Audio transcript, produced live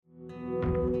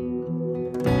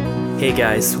Hey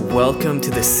guys, welcome to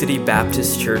the City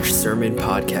Baptist Church Sermon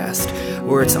Podcast,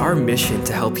 where it's our mission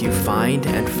to help you find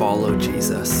and follow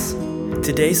Jesus.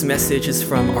 Today's message is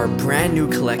from our brand new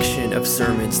collection of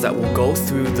sermons that will go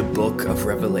through the book of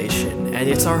Revelation. And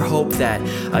it's our hope that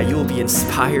you will be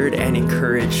inspired and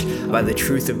encouraged by the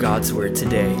truth of God's word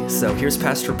today. So here's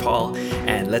Pastor Paul,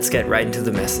 and let's get right into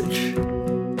the message.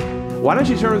 Why don't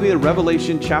you turn with me to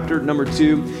Revelation chapter number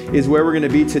 2 is where we're going to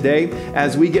be today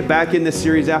as we get back in this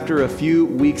series after a few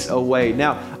weeks away.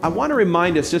 Now, I want to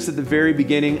remind us just at the very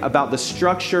beginning about the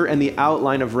structure and the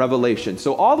outline of Revelation.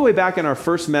 So all the way back in our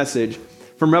first message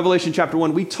from Revelation chapter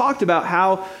 1, we talked about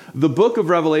how the book of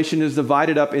Revelation is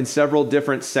divided up in several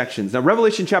different sections. Now,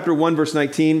 Revelation chapter 1, verse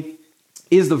 19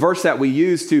 is the verse that we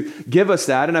use to give us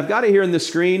that. And I've got it here on the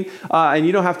screen, and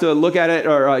you don't have to look at it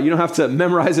or you don't have to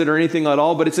memorize it or anything at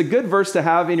all, but it's a good verse to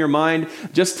have in your mind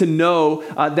just to know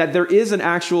that there is an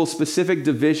actual specific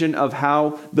division of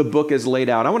how the book is laid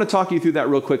out. I want to talk you through that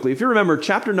real quickly. If you remember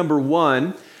chapter number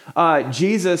 1,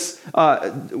 Jesus,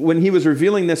 when he was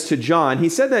revealing this to John, he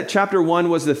said that chapter 1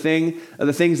 was the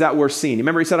things that were seen.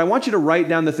 Remember, he said, I want you to write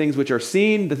down the things which are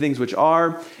seen, the things which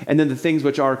are, and then the things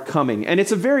which are coming. And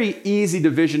it's a very easy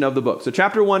division of the book. So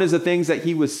chapter 1 is the things that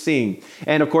he was seeing.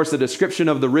 And of course, the description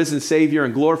of the risen Savior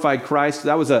and glorified Christ.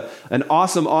 That was an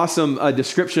awesome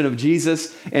description of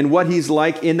Jesus and what he's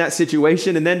like in that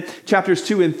situation. And then chapters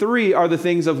 2 and 3 are the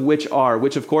things of which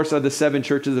of course are the 7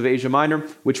 churches of Asia Minor,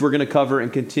 which we're going to cover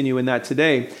and continue in that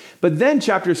today. But then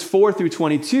chapters 4 through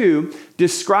 22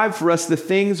 describe for us the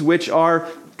things which are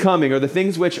coming, or the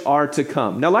things which are to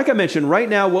come. Now, like I mentioned, right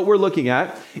now what we're looking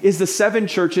at is the 7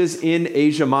 churches in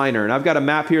Asia Minor. And I've got a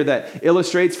map here that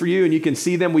illustrates for you, and you can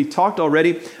see them. We've talked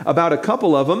already about a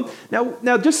couple of them.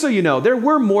 Now, just so you know, there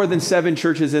were more than 7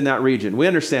 churches in that region. We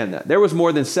understand that. There was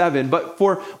more than 7, but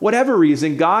for whatever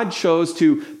reason, God chose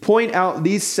to point out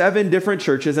these 7 different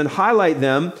churches and highlight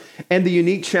them and the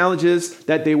unique challenges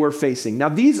that they were facing. Now,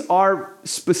 these are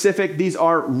specific, these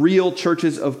are real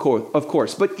churches, of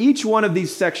course, but each one of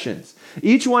these sections,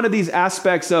 each one of these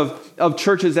aspects of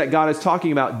churches that God is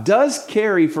talking about does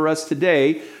carry for us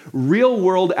today real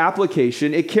world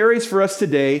application. It carries for us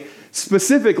today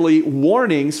specifically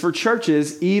warnings for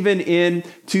churches even in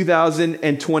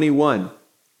 2021.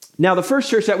 Now, the first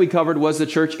church that we covered was the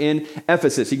church in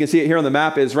Ephesus. You can see it here on the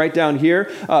map. Is right down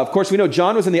here. Of course, we know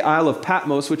John was in the Isle of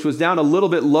Patmos, which was down a little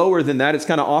bit lower than that. It's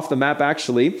kind of off the map,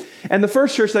 actually. And the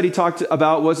first church that he talked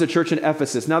about was the church in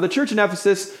Ephesus. Now, the church in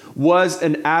Ephesus was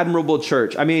an admirable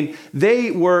church. I mean, they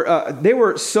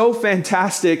were so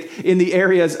fantastic in the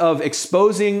areas of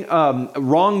exposing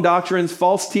wrong doctrines,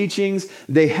 false teachings.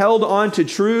 They held on to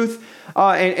truth.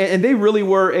 And they really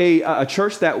were a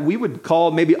church that we would call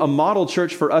maybe a model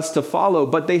church for us to follow.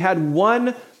 But they had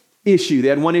one issue. They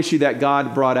had one issue that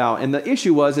God brought out. And the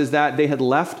issue is that they had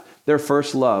left their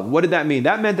first love. What did that mean?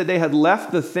 That meant that they had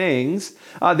left the things,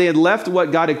 they had left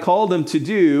what God had called them to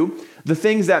do, the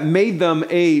things that made them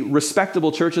a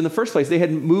respectable church in the first place. They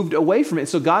had moved away from it.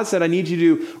 So God said, I need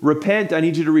you to repent. I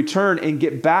need you to return and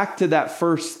get back to that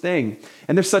first thing.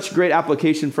 And there's such great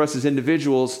application for us as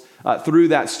individuals through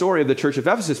that story of the church of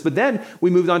Ephesus. But then we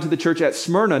moved on to the church at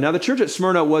Smyrna. Now, the church at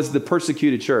Smyrna was the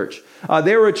persecuted church.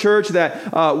 They were a church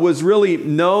that was really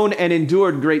known and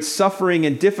endured great suffering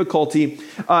and difficulty,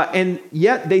 and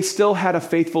yet they still had a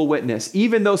faithful witness.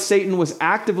 Even though Satan was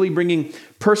actively bringing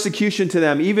persecution to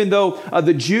them, even though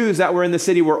the Jews that were in the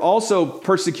city were also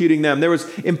persecuting them, there was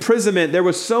imprisonment, there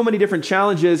was so many different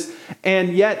challenges,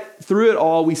 and yet through it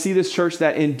all, we see this church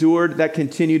that endured, that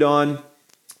continued on,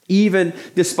 even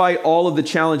despite all of the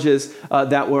challenges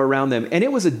that were around them. And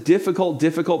it was a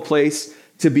difficult place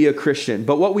to be a Christian.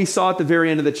 But what we saw at the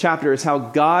very end of the chapter is how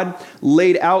God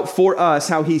laid out for us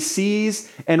how he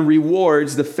sees and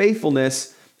rewards the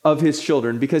faithfulness of his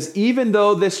children. Because even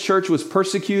though this church was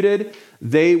persecuted,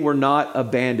 they were not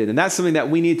abandoned. And that's something that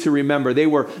we need to remember. They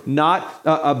were not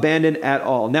abandoned at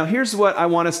all. Now, here's what I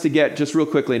want us to get just real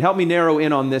quickly, and help me narrow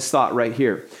in on this thought right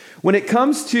here. When it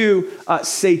comes to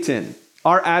Satan,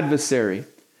 our adversary,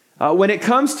 when it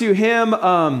comes to him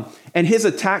and his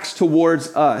attacks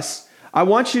towards us, I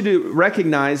want you to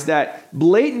recognize that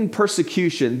blatant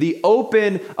persecution, the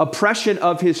open oppression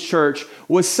of his church,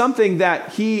 was something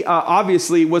that he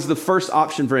obviously was the first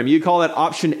option for him. You call that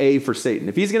option A for Satan.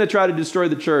 If he's going to try to destroy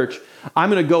the church,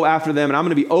 I'm going to go after them and I'm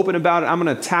going to be open about it. I'm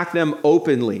going to attack them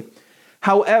openly.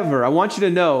 However, I want you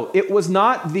to know it was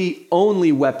not the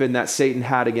only weapon that Satan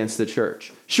had against the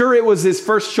church. Sure, it was his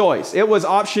first choice. It was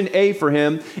option A for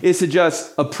him, is to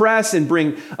just oppress and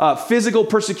bring physical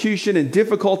persecution and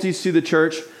difficulties to the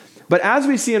church. But as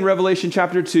we see in Revelation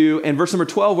chapter 2 and verse number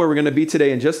 12, where we're going to be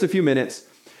today in just a few minutes,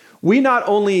 we not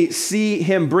only see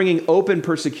him bringing open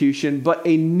persecution, but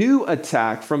a new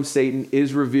attack from Satan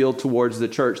is revealed towards the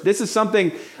church. This is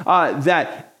something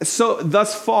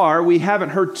thus far we haven't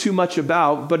heard too much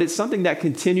about, but it's something that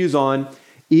continues on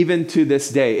even to this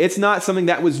day. It's not something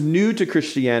that was new to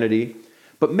Christianity,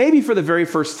 but maybe for the very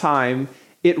first time,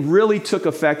 it really took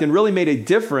effect and really made a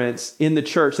difference in the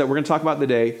church that we're going to talk about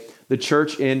today, the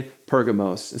church in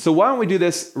Pergamos. And so why don't we do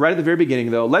this right at the very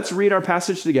beginning, though? Let's read our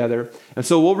passage together. And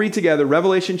so we'll read together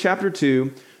Revelation chapter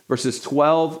 2, verses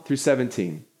 12 through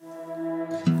 17.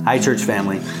 Hi, church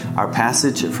family. Our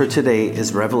passage for today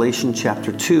is Revelation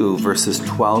chapter 2, verses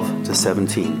 12 to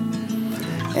 17.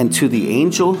 And to the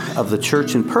angel of the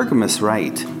church in Pergamos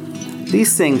write,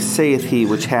 These things saith he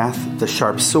which hath the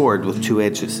sharp sword with two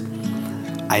edges.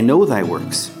 I know thy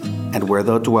works, and where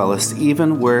thou dwellest,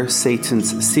 even where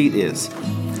Satan's seat is.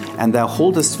 And thou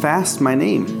holdest fast my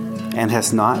name, and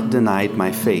hast not denied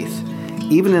my faith,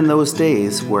 even in those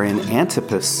days wherein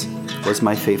Antipas was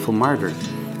my faithful martyr,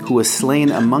 who was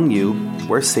slain among you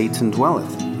where Satan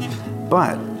dwelleth.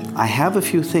 But I have a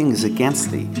few things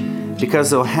against thee, because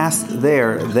thou hast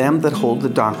there them that hold the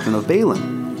doctrine of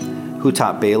Balaam, who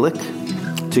taught Balak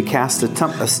to cast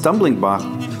a stumbling block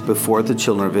before the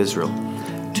children of Israel,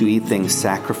 to eat things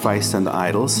sacrificed unto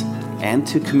idols, and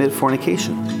to commit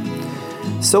fornication.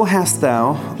 So hast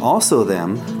thou also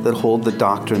them that hold the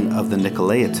doctrine of the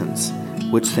Nicolaitans,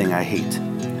 which thing I hate.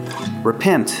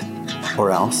 Repent,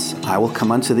 or else I will come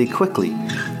unto thee quickly,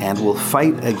 and will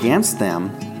fight against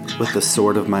them with the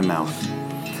sword of my mouth.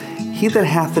 He that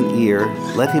hath an ear,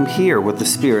 let him hear what the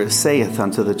Spirit saith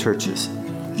unto the churches.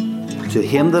 To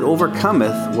him that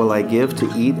overcometh will I give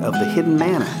to eat of the hidden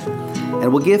manna,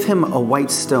 and will give him a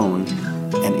white stone,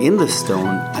 and in the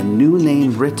stone a new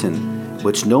name written,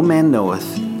 which no man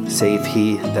knoweth, save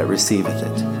he that receiveth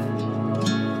it.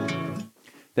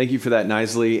 Thank you for that,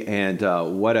 Knisely, and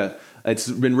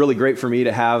it's been really great for me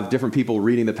to have different people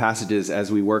reading the passages as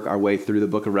we work our way through the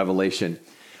book of Revelation.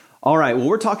 All right, well,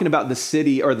 we're talking about the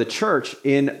city or the church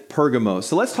in Pergamos.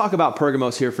 So let's talk about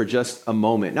Pergamos here for just a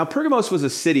moment. Now, Pergamos was a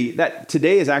city that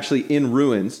today is actually in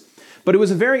ruins, but it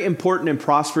was a very important and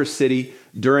prosperous city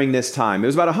during this time. It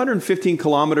was about 115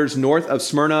 kilometers north of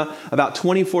Smyrna, about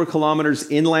 24 kilometers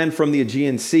inland from the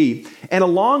Aegean Sea. And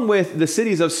along with the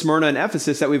cities of Smyrna and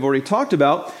Ephesus that we've already talked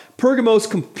about,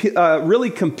 Pergamos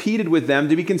really competed with them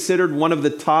to be considered one of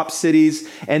the top cities,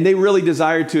 and they really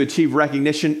desired to achieve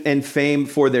recognition and fame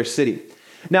for their city.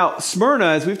 Now, Smyrna,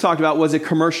 as we've talked about, was a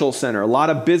commercial center. A lot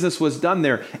of business was done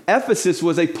there. Ephesus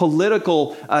was a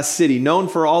political city, known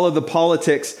for all of the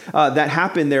politics that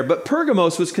happened there. But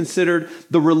Pergamos was considered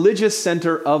the religious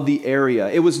center of the area.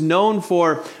 It was known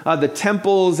for the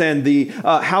temples and the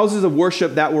houses of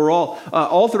worship that were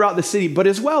all throughout the city. But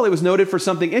as well, it was noted for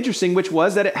something interesting, which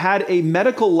was that it had a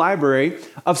medical library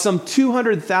of some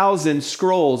 200,000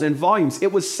 scrolls and volumes.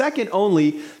 It was second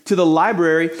only to the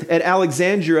library at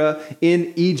Alexandria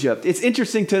in Egypt. It's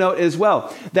interesting to note as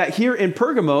well that here in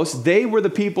Pergamos, they were the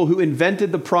people who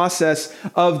invented the process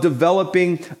of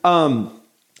developing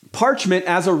parchment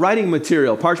as a writing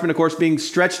material. Parchment, of course, being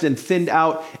stretched and thinned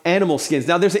out animal skins.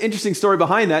 Now, there's an interesting story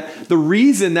behind that. The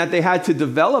reason that they had to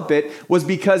develop it was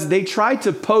because they tried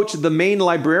to poach the main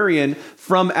librarian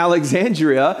from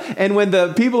Alexandria. And when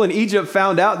the people in Egypt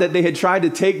found out that they had tried to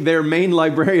take their main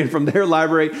librarian from their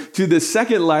library to the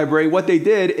second library, what they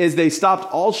did is they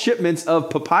stopped all shipments of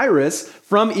papyrus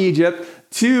from Egypt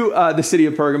to the city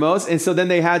of Pergamos. And so then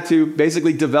they had to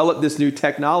basically develop this new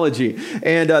technology.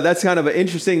 And that's kind of an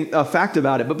interesting fact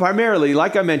about it. But primarily,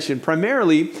 like I mentioned,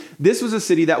 this was a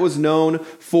city that was known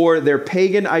for their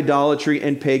pagan idolatry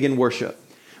and pagan worship.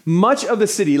 Much of the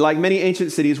city, like many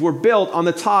ancient cities, were built on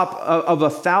the top of a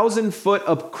 1,000-foot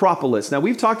acropolis. Now,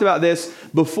 we've talked about this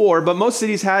before, but most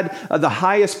cities had the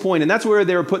highest point, and that's where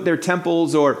they would put their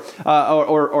temples or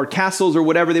castles or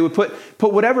whatever. They would put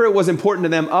whatever it was important to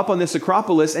them up on this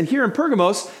acropolis. And here in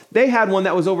Pergamos, they had one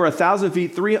that was over 1,000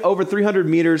 feet, over 300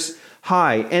 meters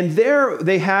high. And there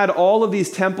they had all of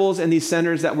these temples and these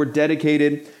centers that were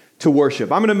dedicated to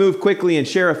worship. I'm going to move quickly and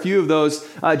share a few of those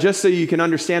just so you can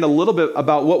understand a little bit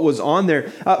about what was on there.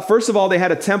 First of all, they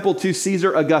had a temple to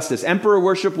Caesar Augustus. Emperor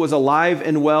worship was alive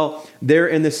and well there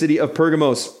in the city of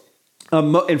Pergamos.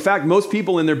 In fact, most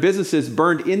people in their businesses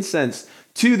burned incense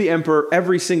to the emperor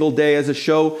every single day as a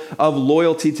show of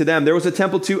loyalty to them. There was a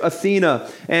temple to Athena,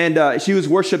 and she was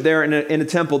worshipped there in a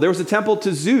temple. There was a temple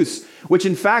to Zeus, which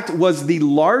in fact was the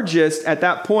largest, at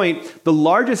that point, the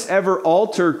largest ever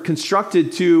altar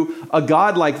constructed to a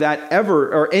god like that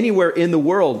ever or anywhere in the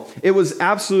world. It was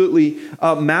absolutely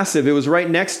massive. It was right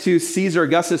next to Caesar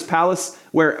Augustus' palace,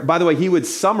 where, by the way, he would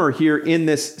summer here in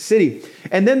this city.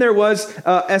 And then there was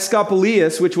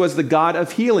Esculapius, which was the god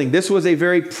of healing. This was a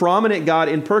very prominent god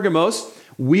in Pergamos.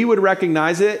 We would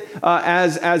recognize it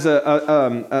as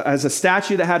a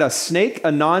statue that had a snake,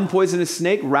 a non-poisonous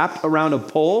snake wrapped around a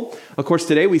pole. Of course,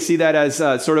 today we see that as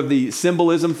sort of the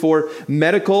symbolism for the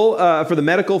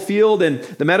medical field and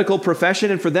the medical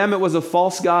profession. And for them, it was a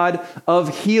false god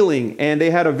of healing. And they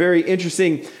had a very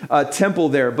interesting temple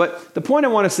there. But the point I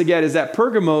want us to get is that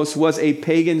Pergamos was a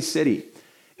pagan city.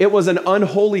 It was an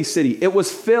unholy city. It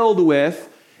was filled with,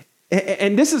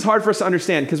 and this is hard for us to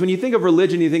understand, because when you think of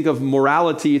religion, you think of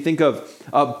morality, you think of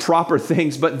proper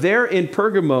things. But there in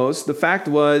Pergamos, the fact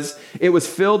was, it was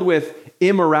filled with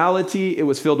immorality, it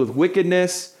was filled with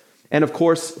wickedness, and of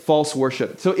course, false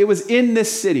worship. So it was in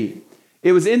this city.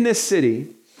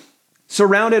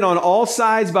 Surrounded on all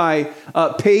sides by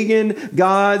pagan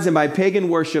gods and by pagan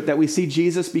worship, that we see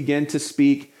Jesus begin to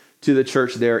speak to the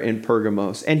church there in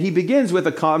Pergamos. And he begins with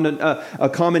a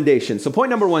commendation. So point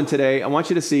number 1 today, I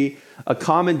want you to see a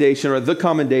commendation, or the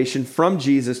commendation from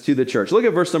Jesus to the church. Look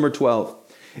at verse number 12.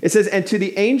 It says, "And to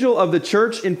the angel of the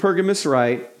church in Pergamos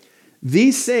write,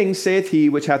 these things saith he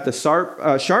which hath the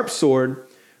sharp sword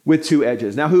with 2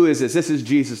 edges." Now, who is this? This is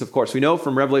Jesus, of course. We know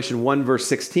from Revelation 1, verse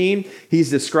 16,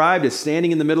 he's described as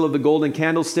standing in the middle of the golden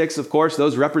candlesticks. Of course,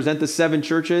 those represent the 7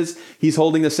 churches. He's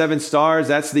holding the 7 stars.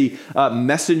 That's the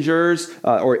messengers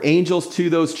or angels to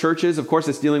those churches. Of course,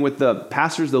 it's dealing with the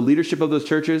pastors, the leadership of those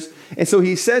churches. And so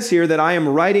he says here that I am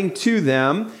writing to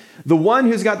them, the one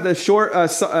who's got the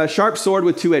sharp sword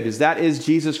with 2 edges. That is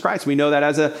Jesus Christ. We know that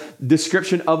as a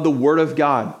description of the Word of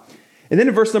God. And then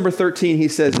in verse number 13, he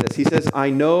says this. He says,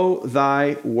 I know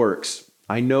thy works.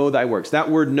 I know thy works.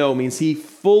 That word know means he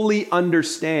fully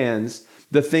understands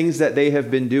the things that they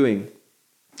have been doing.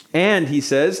 And he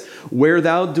says, where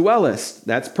thou dwellest,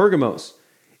 that's Pergamos,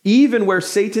 even where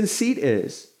Satan's seat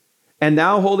is, and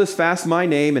thou holdest fast my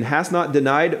name and hast not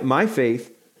denied my faith,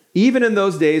 even in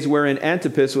those days wherein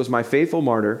Antipas was my faithful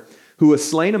martyr, who was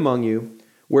slain among you,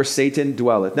 where Satan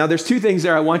dwelleth. Now, there's 2 things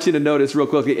there I want you to notice real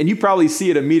quickly, and you probably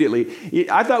see it immediately.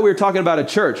 I thought we were talking about a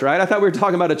church, right? I thought we were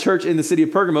talking about a church in the city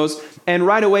of Pergamos, and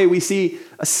right away we see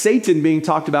a Satan being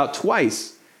talked about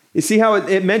twice. You see how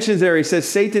it mentions there, he says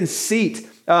Satan's seat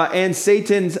and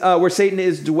Satan's where Satan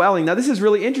is dwelling. Now, this is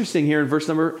really interesting here in verse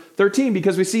number 13,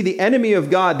 because we see the enemy of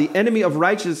God, the enemy of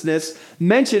righteousness,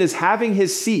 mentioned as having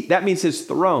his seat. That means his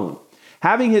throne.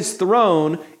 Having his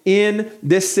throne in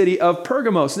this city of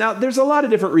Pergamos. Now, there's a lot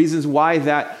of different reasons why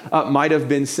that might have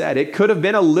been said. It could have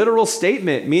been a literal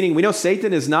statement, meaning we know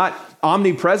Satan is not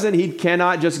omnipresent. He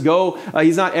cannot just go,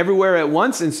 he's not everywhere at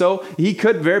once. And so he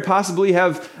could very possibly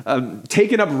have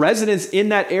taken up residence in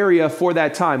that area for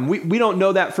that time. We don't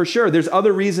know that for sure. There's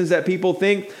other reasons that people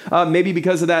think, maybe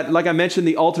because of that, like I mentioned,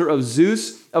 the altar of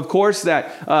Zeus, of course,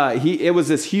 that it was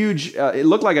this huge, it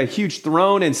looked like a huge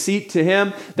throne and seat to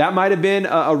him. That might have been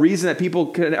a reason that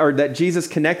or that Jesus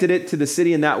connected it to the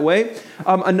city in that way.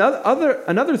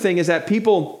 Another thing is that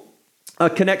people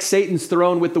connect Satan's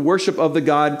throne with the worship of the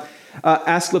god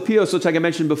Asclepios, which like I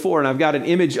mentioned before, and I've got an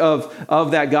image of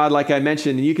that god, like I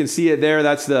mentioned, and you can see it there.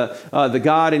 That's the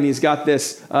god, and he's got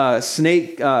this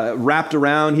snake wrapped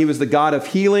around. He was the god of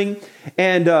healing,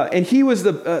 and he was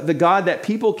the god that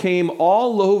people came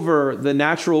all over the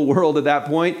natural world at that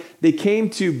point. They came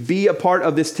to be a part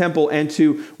of this temple and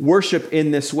to worship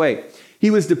in this way. He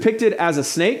was depicted as a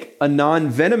snake, a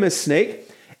non-venomous snake,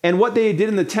 and what they did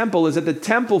in the temple is that the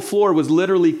temple floor was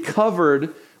literally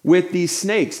covered with these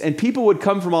snakes, and people would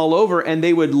come from all over and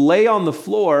they would lay on the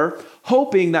floor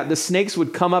hoping that the snakes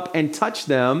would come up and touch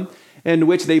them, in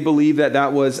which they believed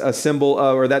that was a symbol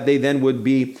or that they then would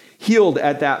be healed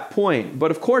at that point.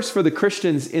 But of course, for the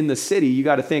Christians in the city, you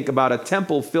got to think about a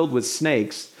temple filled with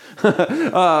snakes,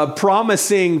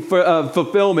 promising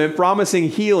fulfillment, promising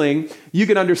healing. You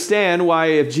can understand why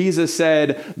if Jesus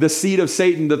said the seat of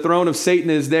Satan, the throne of Satan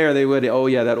is there, they would, oh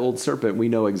yeah, that old serpent. We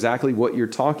know exactly what you're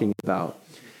talking about.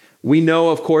 We know,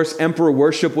 of course, emperor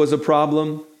worship was a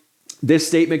problem. This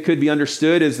statement could be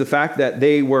understood as the fact that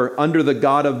they were under the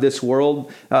god of this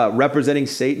world, representing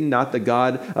Satan, not the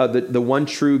God, the one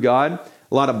true God.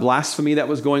 A lot of blasphemy that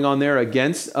was going on there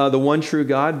against the one true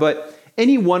God. But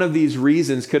Any one of these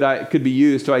reasons could be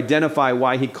used to identify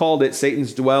why he called it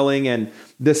Satan's dwelling and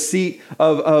the seat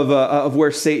of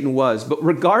where Satan was. But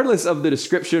regardless of the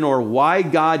description or why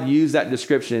God used that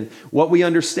description, what we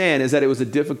understand is that it was a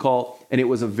difficult and it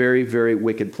was a very, very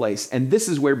wicked place. And this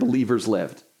is where believers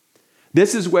lived.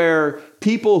 This is where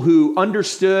people who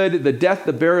understood the death,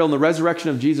 the burial, and the resurrection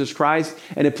of Jesus Christ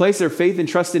and had placed their faith and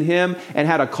trust in him and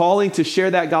had a calling to share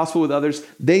that gospel with others,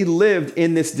 they lived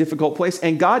in this difficult place.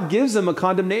 And God gives them a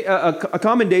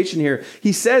commendation here.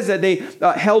 He says that they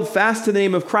held fast to the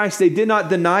name of Christ. They did not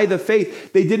deny the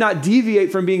faith. They did not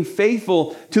deviate from being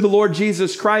faithful to the Lord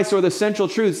Jesus Christ or the central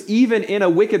truths, even in a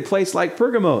wicked place like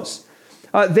Pergamos.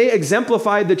 They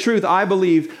exemplified the truth, I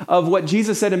believe, of what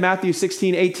Jesus said in Matthew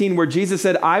 16:18, where Jesus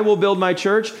said, I will build my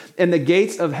church and the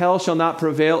gates of hell shall not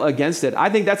prevail against it. I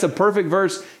think that's a perfect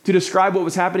verse to describe what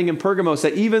was happening in Pergamos,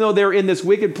 that even though they were in this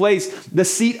wicked place, the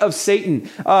seat of Satan,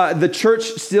 the church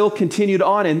still continued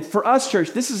on. And for us,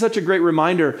 church, this is such a great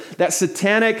reminder that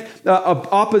satanic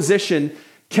opposition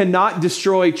cannot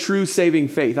destroy true saving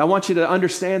faith. I want you to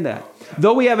understand that.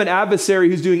 Though we have an adversary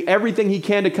who's doing everything he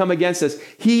can to come against us,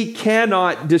 he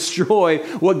cannot destroy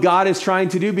what God is trying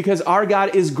to do because our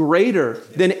God is greater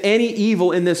than any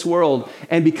evil in this world.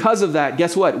 And because of that,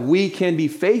 guess what? We can be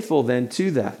faithful then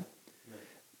to that.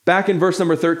 Back in verse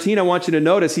number 13, I want you to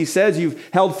notice, he says, you've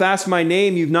held fast my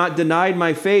name, you've not denied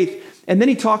my faith. And then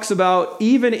he talks about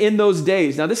even in those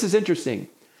days. Now, this is interesting.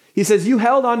 He says, you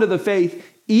held on to the faith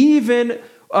even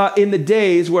in the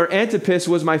days where Antipas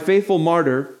was my faithful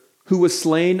martyr, who was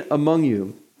slain among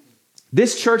you.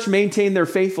 This church maintained their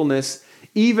faithfulness,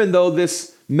 even though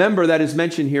this member that is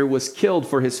mentioned here was killed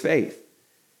for his faith.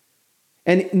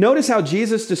 And notice how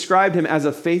Jesus described him as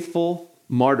a faithful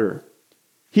martyr.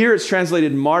 Here it's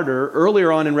translated martyr.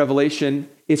 Earlier on in Revelation,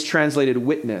 it's translated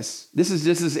witness. This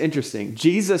is interesting.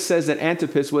 Jesus says that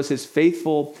Antipas was his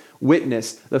faithful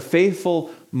witness. The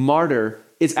faithful martyr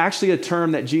is actually a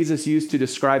term that Jesus used to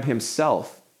describe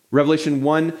himself. Revelation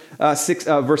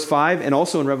 1:6, verse 5, and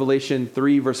also in Revelation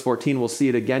 3, verse 14, we'll see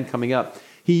it again coming up.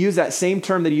 He used that same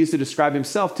term that he used to describe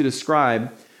himself to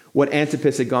describe what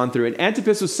Antipas had gone through. And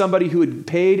Antipas was somebody who had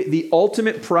paid the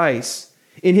ultimate price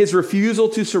in his refusal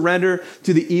to surrender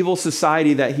to the evil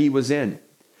society that he was in.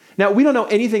 Now, we don't know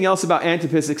anything else about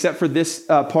Antipas except for this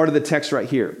part of the text right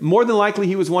here. More than likely,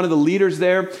 he was one of the leaders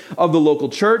there of the local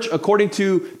church. According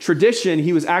to tradition,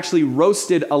 he was actually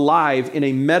roasted alive in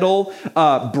a metal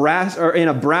brass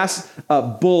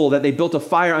bowl that they built a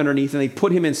fire underneath, and they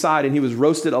put him inside, and he was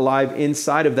roasted alive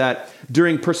inside of that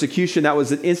during persecution that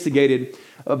was instigated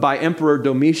by Emperor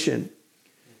Domitian.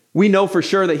 We know for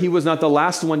sure that he was not the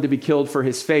last one to be killed for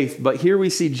his faith, but here we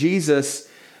see Jesus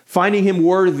finding him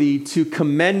worthy to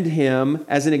commend him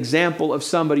as an example of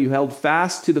somebody who held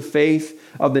fast to the faith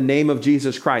of the name of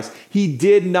Jesus Christ. He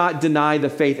did not deny the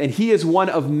faith, and he is one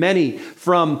of many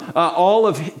from all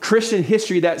of Christian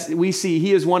history that we see.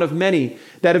 He is one of many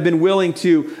that have been willing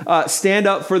to stand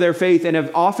up for their faith and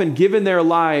have often given their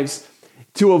lives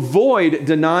to avoid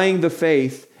denying the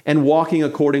faith and walking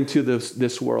according to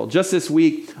this world. Just this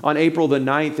week, on April the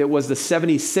 9th, it was the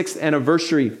 76th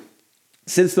anniversary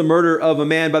since the murder of a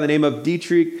man by the name of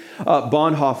Dietrich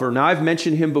Bonhoeffer. Now, I've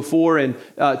mentioned him before and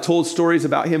told stories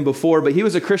about him before, but he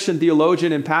was a Christian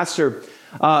theologian and pastor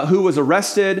who was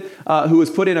arrested, who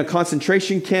was put in a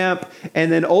concentration camp,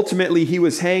 and then ultimately he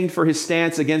was hanged for his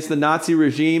stance against the Nazi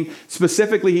regime.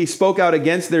 Specifically, he spoke out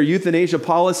against their euthanasia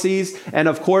policies and,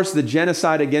 of course, the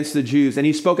genocide against the Jews. And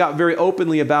he spoke out very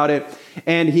openly about it,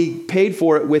 and he paid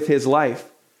for it with his life.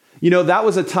 You know, that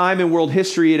was a time in world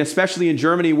history, and especially in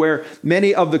Germany, where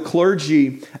many of the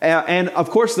clergy and,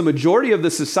 of course, the majority of the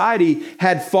society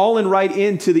had fallen right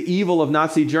into the evil of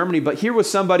Nazi Germany. But here was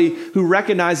somebody who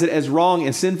recognized it as wrong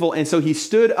and sinful, and so he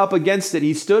stood up against it.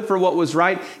 He stood for what was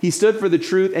right. He stood for the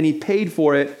truth, and he paid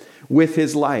for it with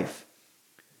his life.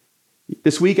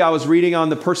 This week, I was reading on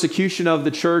the persecution of the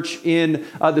church in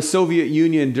the Soviet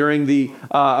Union during the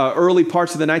early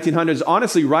parts of the 1900s,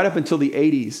 honestly, right up until the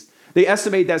 80s. They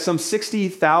estimate that some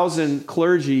 60,000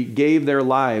 clergy gave their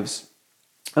lives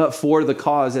for the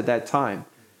cause at that time,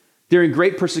 during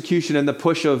great persecution and the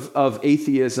push of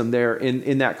atheism there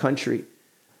in that country.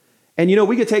 And, you know,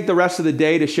 we could take the rest of the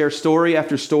day to share story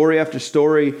after story after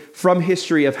story from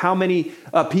history of how many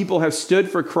people have stood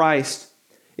for Christ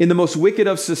in the most wicked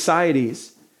of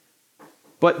societies.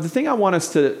 But the thing I want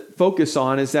us to focus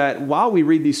on is that while we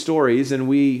read these stories and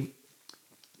we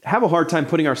have a hard time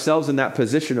putting ourselves in that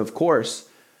position, of course,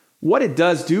 what it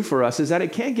does do for us is that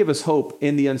it can give us hope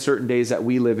in the uncertain days that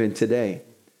we live in today.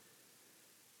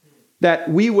 that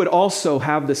we would also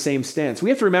have the same stance. We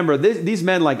have to remember these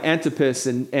men like Antipas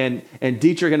and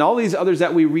Dietrich and all these others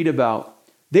that we read about,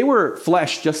 they were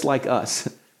flesh just like us.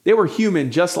 They were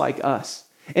human just like us.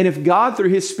 And if God through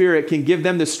his Spirit can give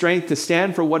them the strength to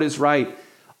stand for what is right,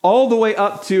 all the way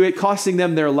up to it costing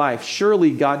them their life,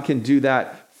 surely God can do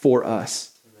that for us.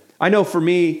 I know for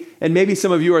me, and maybe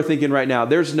some of you are thinking right now,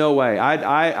 there's no way.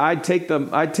 I'd take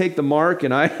the mark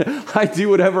and I do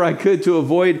whatever I could to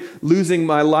avoid losing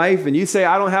my life. And you say,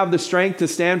 I don't have the strength to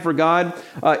stand for God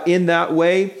in that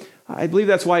way. I believe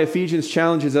that's why Ephesians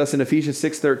challenges us in Ephesians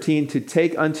 6:13 to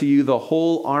take unto you the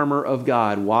whole armor of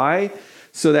God. Why?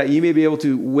 So that you may be able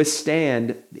to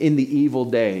withstand in the evil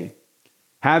day,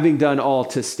 having done all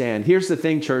to stand. Here's the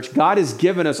thing, church. God has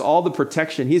given us all the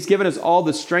protection. He's given us all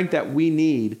the strength that we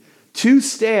need to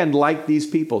stand like these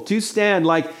people, to stand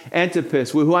like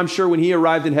Antipas, who I'm sure when he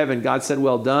arrived in heaven, God said,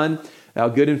 well done, thou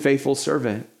good and faithful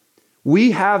servant.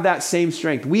 We have that same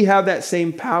strength. We have that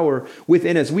same power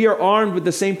within us. We are armed with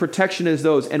the same protection as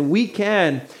those, and we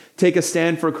can take a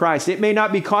stand for Christ. It may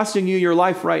not be costing you your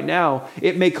life right now.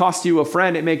 It may cost you a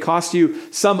friend. It may cost you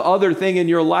some other thing in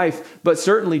your life. But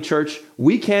certainly, church,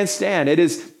 we can stand. It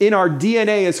is in our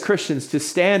DNA as Christians to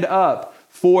stand up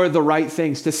for the right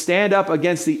things, to stand up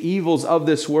against the evils of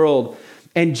this world.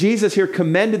 And Jesus here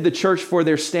commended the church for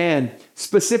their stand.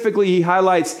 Specifically, he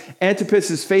highlights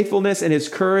Antipas' faithfulness and his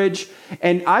courage.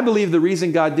 And I believe the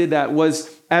reason God did that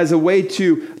was as a way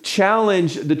to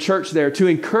challenge the church there, to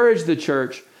encourage the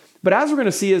church. But as we're going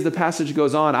to see as the passage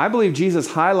goes on, I believe Jesus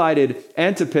highlighted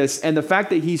Antipas and the fact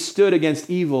that he stood against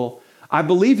evil. I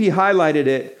believe he highlighted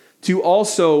it to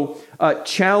also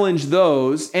challenge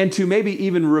those and to maybe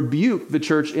even rebuke the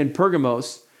church in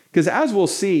Pergamos. Because as we'll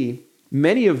see,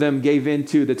 many of them gave in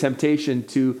to the temptation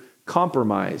to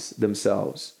compromise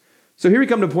themselves. So here we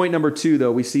come to point number 2,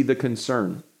 though. We see the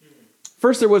concern.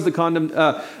 First, there was the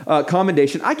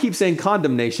commendation. I keep saying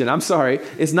condemnation. I'm sorry.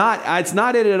 It's not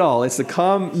it at all. It's the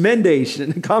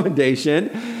commendation.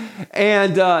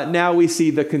 And now we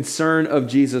see the concern of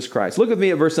Jesus Christ. Look with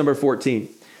me at verse number 14.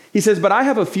 He says, but I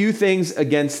have a few things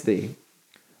against thee.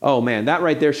 Oh man, that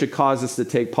right there should cause us to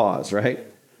take pause, right?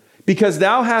 Because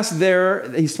thou hast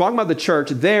there, he's talking about the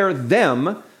church, there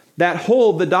them that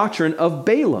hold the doctrine of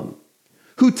Balaam,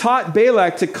 who taught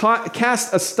Balak to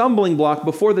cast a stumbling block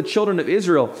before the children of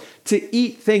Israel, to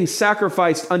eat things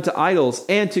sacrificed unto idols,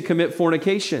 and to commit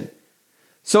fornication.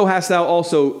 So hast thou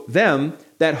also them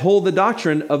that hold the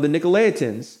doctrine of the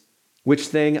Nicolaitans, which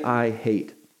thing I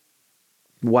hate.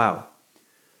 Wow.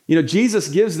 You know, Jesus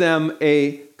gives them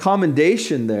a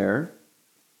commendation there,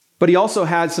 but he also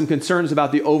had some concerns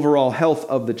about the overall health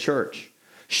of the church.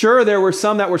 Sure, there were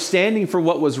some that were standing for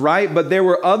what was right, but there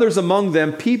were others among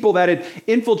them, people that had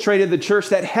infiltrated the church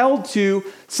that held to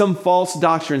some false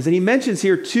doctrines. And he mentions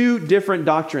here 2 different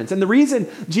doctrines. And the reason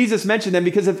Jesus mentioned them,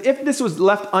 because if this was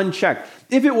left unchecked,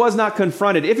 if it was not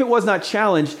confronted, if it was not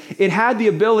challenged, it had the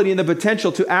ability and the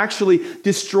potential to actually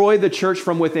destroy the church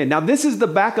from within. Now, this is the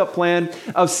backup plan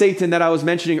of Satan that I was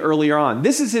mentioning earlier on.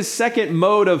 This is his second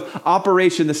mode of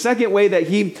operation, the second way that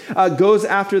he goes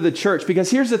after the church. Because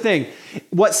here's the thing,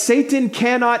 what Satan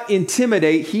cannot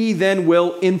intimidate, he then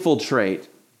will infiltrate.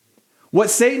 What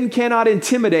Satan cannot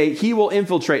intimidate, he will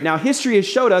infiltrate. Now, history has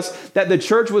showed us that the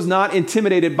church was not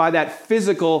intimidated by that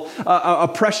physical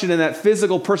oppression and that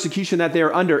physical persecution that they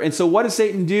are under. And so what does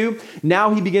Satan do?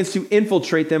 Now he begins to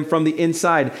infiltrate them from the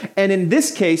inside. And in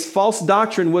this case, false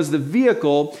doctrine was the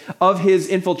vehicle of his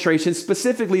infiltration,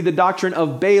 specifically the doctrine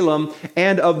of Balaam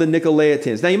and of the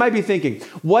Nicolaitans. Now, you might be thinking,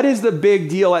 what is the big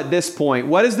deal at this point?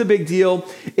 What is the big deal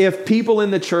if people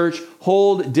in the church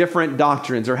hold different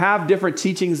doctrines or have different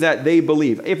teachings that they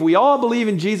believe? If we all believe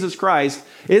in Jesus Christ,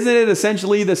 isn't it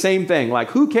essentially the same thing? Like,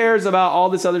 who cares about all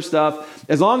this other stuff?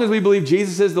 As long as we believe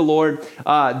Jesus is the Lord,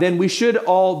 then we should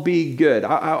all be good.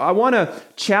 I want to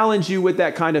challenge you with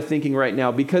that kind of thinking right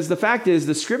now, because the fact is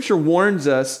the scripture warns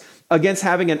us against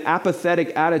having an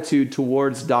apathetic attitude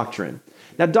towards doctrine.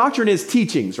 Now, doctrine is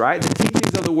teachings, right? The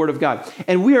teachings of the Word of God.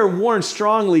 And we are warned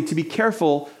strongly to be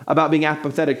careful about being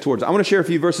apathetic towards it. I want to share a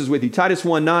few verses with you. Titus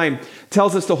 1:9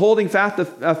 tells us to holding fast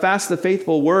the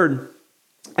faithful word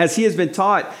as he has been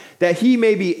taught, that he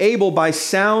may be able by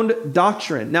sound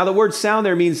doctrine. Now, the word sound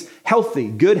there means healthy,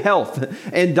 good health.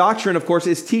 And doctrine, of course,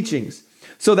 is teachings.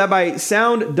 So that by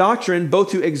sound doctrine,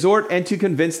 both to exhort and to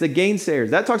convince the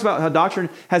gainsayers. That talks about how doctrine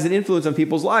has an influence on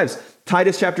people's lives.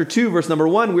 Titus chapter 2, verse number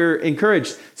 1, we're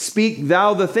encouraged, speak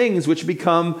thou the things which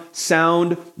become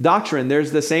sound doctrine.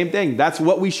 There's the same thing. That's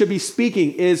what we should be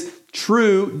speaking, is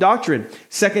true doctrine.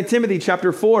 2 Timothy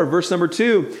chapter 4, verse number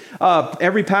 2,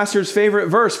 every pastor's favorite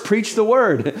verse, preach the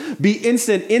word. Be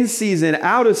instant in season,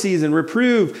 out of season,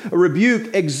 reprove,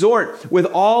 rebuke, exhort with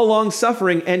all long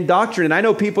suffering and doctrine. And I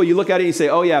know people, you look at it and you say,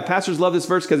 oh yeah, pastors love this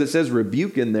verse because it says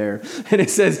rebuke in there. And it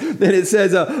says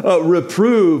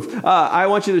reprove. I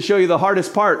want you to show you the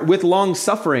hardest part, with long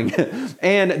suffering.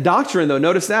 And doctrine though,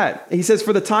 notice that. He says,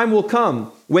 for the time will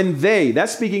come when they,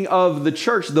 that's speaking of the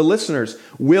church, the listeners,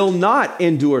 will not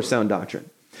endure sound doctrine.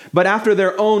 But after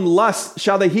their own lust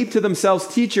shall they heap to themselves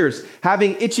teachers,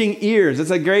 having itching ears. That's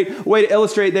a great way to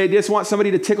illustrate. They just want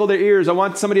somebody to tickle their ears. I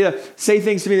want somebody to say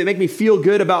things to me that make me feel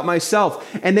good about myself.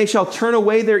 And they shall turn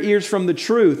away their ears from the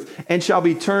truth and shall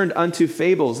be turned unto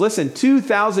fables. Listen,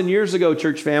 2,000 years ago,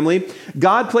 church family,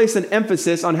 God placed an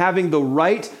emphasis on having the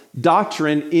right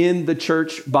doctrine in the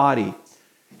church body.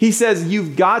 He says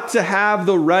you've got to have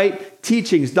the right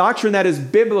teachings, doctrine that is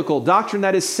biblical, doctrine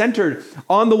that is centered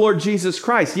on the Lord Jesus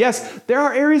Christ. Yes, there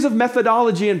are areas of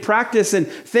methodology and practice and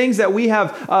things that we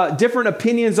have different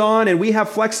opinions on, and we have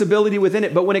flexibility within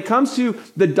it. But when it comes to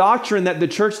the doctrine that the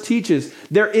church teaches,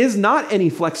 there is not any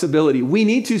flexibility. We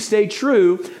need to stay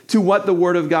true to what the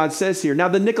Word of God says here. Now,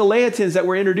 the Nicolaitans that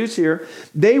were introduced here,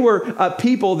 they were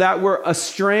people that were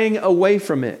straying away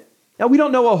from it. Now, we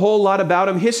don't know a whole lot about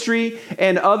them. History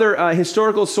and other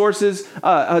historical sources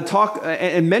talk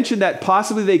and mention that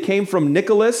possibly they came from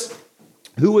Nicholas,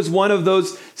 who was one of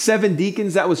those 7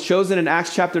 deacons that was chosen in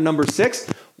Acts chapter number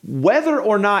 6. Whether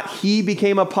or not he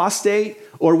became apostate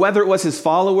or whether it was his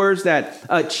followers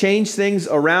that changed things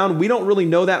around, we don't really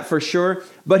know that for sure.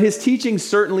 But his teachings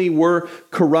certainly were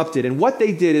corrupted. And what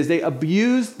they did is they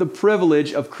abused the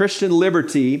privilege of Christian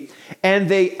liberty, and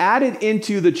they added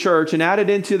into the church and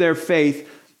added into their faith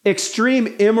extreme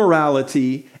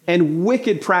immorality and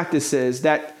wicked practices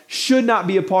that should not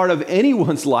be a part of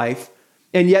anyone's life.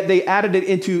 And yet they added it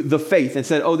into the faith and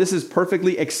said, oh, this is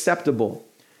perfectly acceptable.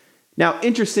 Now,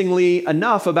 interestingly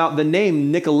enough, about the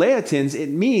name Nicolaitans, it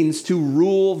means to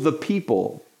rule the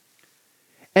people.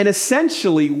 And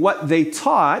essentially what they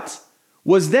taught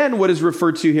was then what is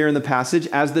referred to here in the passage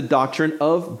as the doctrine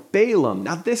of Balaam.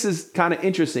 Now, this is kind of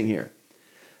interesting here.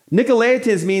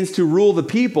 Nicolaitans means to rule the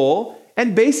people,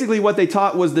 and basically what they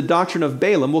taught was the doctrine of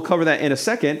Balaam. We'll cover that in a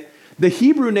second. The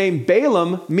Hebrew name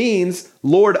Balaam means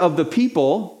Lord of the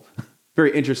people.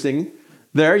 Very interesting.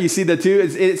 There, you see the two.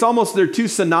 It's almost, they're two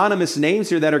synonymous names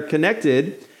here that are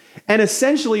connected. And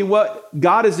essentially what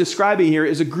God is describing here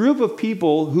is a group of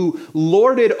people who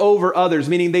lorded over others,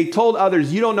 meaning they told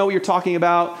others, you don't know what you're talking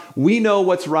about. We know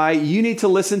what's right. You need to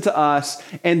listen to us.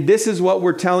 And this is what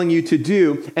we're telling you to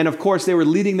do. And of course, they were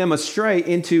leading them astray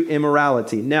into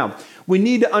immorality. Now, we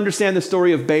need to understand the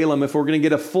story of Balaam if we're going to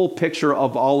get a full picture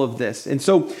of all of this. And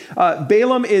so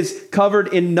Balaam is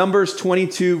covered in Numbers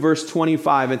 22, verse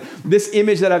 25. And this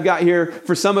image that I've got here,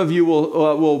 for some of you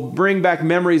will bring back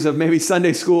memories of maybe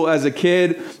Sunday school as a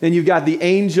kid. And you've got the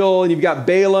angel, and you've got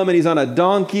Balaam, and he's on a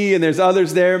donkey, and there's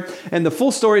others there. And the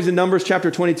full story is in Numbers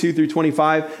chapter 22 through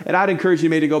 25. And I'd encourage you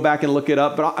maybe to go back and look it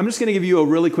up. But I'm just going to give you a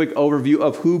really quick overview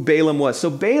of who Balaam was. So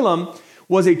Balaam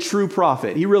was a true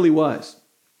prophet. He really was.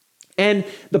 And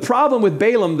the problem with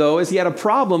Balaam, though, is he had a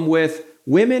problem with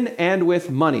women and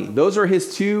with money. Those are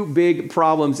his two big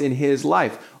problems in his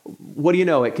life. What do you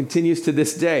know? It continues to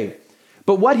this day.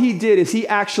 But what he did is he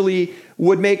actually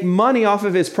would make money off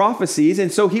of his prophecies.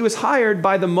 And so he was hired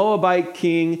by the Moabite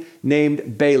king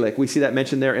named Balak. We see that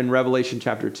mentioned there in Revelation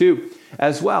chapter 2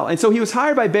 as well. And so he was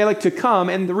hired by Balak to come.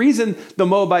 And the reason the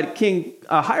Moabite king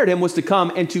hired him was to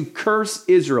come and to curse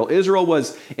Israel. Israel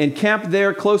was encamped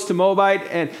there close to Moabite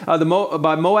and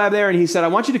by Moab there. And he said, I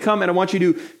want you to come and I want you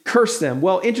to curse them.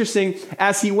 Well, interesting,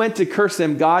 as he went to curse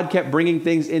them, God kept bringing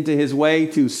things into his way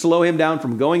to slow him down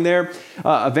from going there.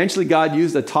 Eventually, God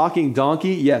used a talking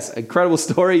donkey. Yes, incredible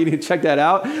story. You need to check that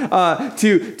out.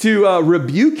 To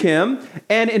rebuke him.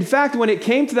 And in fact, when it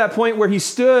came to that point where he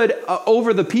stood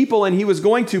over the people and he was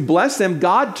going to bless them,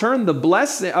 God turned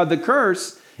the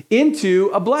curse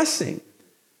into a blessing.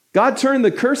 God turned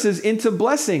the curses into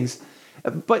blessings.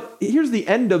 But here's the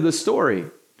end of the story.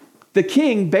 The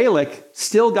king, Balak,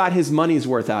 still got his money's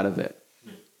worth out of it.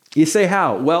 You say,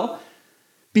 how? Well,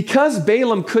 because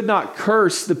Balaam could not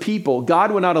curse the people,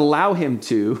 God would not allow him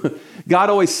to. God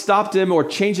always stopped him or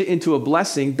changed it into a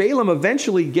blessing. Balaam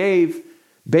eventually gave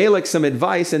Balak some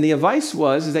advice, and the advice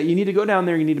was that you need to go down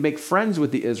there, you need to make friends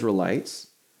with the Israelites.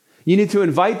 You need to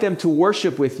invite them to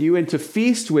worship with you and to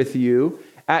feast with you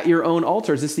at your own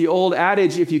altars. It's the old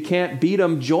adage, if you can't beat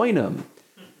them, join them.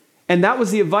 And that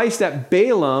was the advice that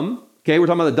Balaam, okay, we're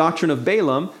talking about the doctrine of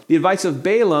Balaam, the advice of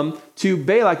Balaam to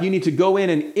Balak, you need to go in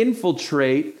and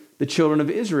infiltrate the children of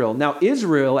Israel. Now,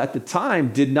 Israel at the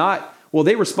time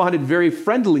they responded very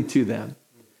friendly to them.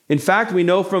 In fact, we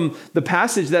know from the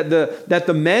passage that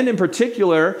the men in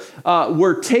particular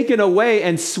were taken away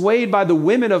and swayed by the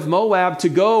women of Moab to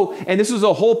go, and this was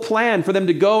a whole plan for them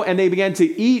to go, and they began to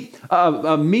eat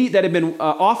meat that had been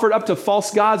offered up to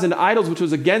false gods and idols, which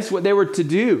was against what they were to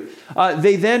do.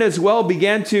 They then as well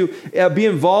began to be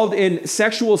involved in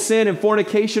sexual sin and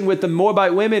fornication with the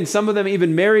Moabite women. Some of them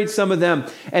even married some of them,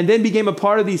 and then became a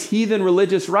part of these heathen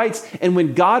religious rites. And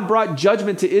when God brought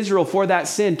judgment to Israel for that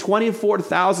sin,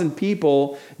 24,000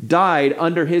 people died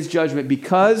under his judgment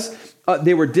because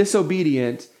they were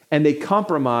disobedient and they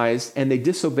compromised and they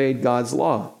disobeyed God's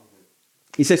law.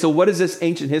 You say, so what does this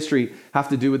ancient history have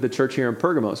to do with the church here in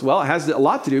Pergamos? Well, it has a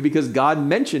lot to do because God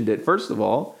mentioned it, first of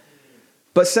all.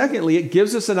 But secondly, it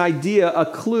gives us an idea, a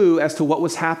clue as to what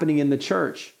was happening in the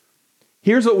church.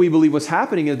 Here's what we believe was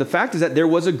happening is the fact is that there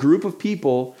was a group of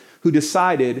people who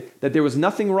decided that there was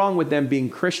nothing wrong with them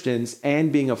being Christians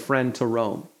and being a friend to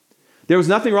Rome. There was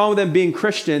nothing wrong with them being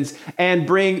Christians and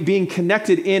being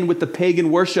connected in with the pagan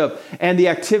worship and the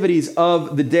activities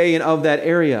of the day and of that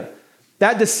area.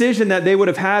 That decision that they would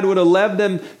have had would have led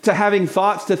them to having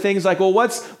thoughts to things like, well,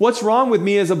 what's wrong with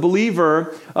me as a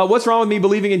believer? What's wrong with me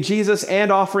believing in Jesus and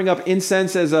offering up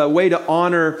incense as a way to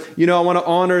honor, I want to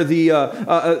honor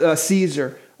the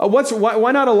Caesar.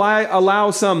 Why not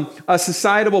allow some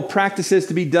societal practices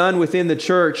to be done within the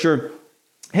church? Or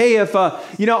hey, if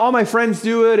all my friends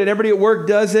do it and everybody at work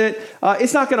does it,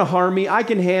 it's not going to harm me. I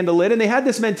can handle it. And they had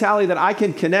this mentality that I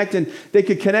can connect, and they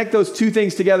could connect those two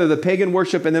things together, the pagan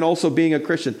worship and then also being a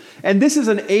Christian. And this is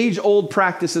an age-old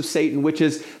practice of Satan, which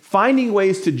is finding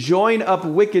ways to join up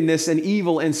wickedness and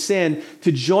evil and sin,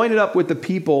 to join it up with the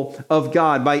people of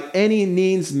God by any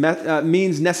means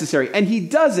necessary. And he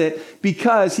does it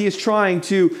because he is trying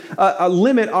to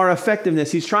limit our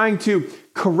effectiveness. He's trying to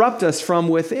corrupt us from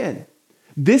within.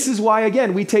 This is why,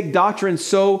 again, we take doctrine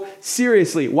so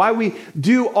seriously, why we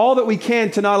do all that we can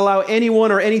to not allow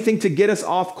anyone or anything to get us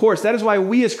off course. That is why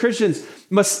we as Christians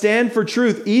must stand for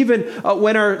truth, even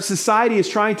when our society is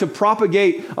trying to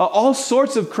propagate all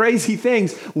sorts of crazy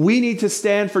things. We need to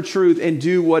stand for truth and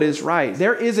do what is right.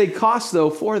 There is a cost,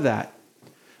 though, for that.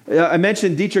 I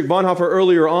mentioned Dietrich Bonhoeffer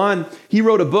earlier on. He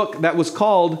wrote a book that was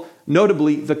called,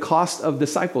 notably, The Cost of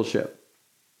Discipleship.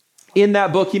 In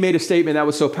that book, he made a statement that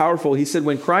was so powerful. He said,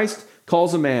 when Christ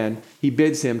calls a man, he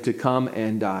bids him to come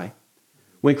and die.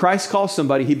 When Christ calls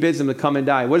somebody, he bids them to come and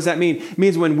die. What does that mean? It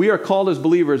means when we are called as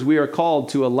believers, we are called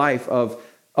to a life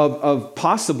of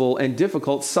possible and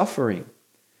difficult suffering.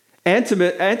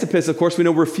 Antipas, of course, we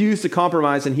know, refused to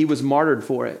compromise, and he was martyred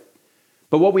for it.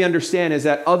 But what we understand is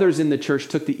that others in the church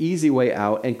took the easy way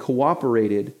out and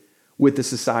cooperated with the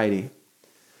society.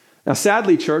 Now,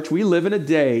 sadly, church, we live in a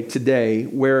day today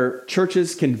where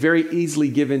churches can very easily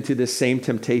give into this same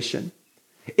temptation.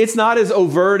 It's not as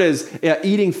overt as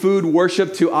eating food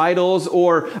worship to idols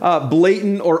or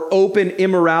blatant or open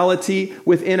immorality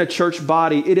within a church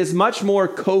body. It is much more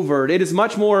covert. It is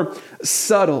much more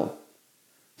subtle.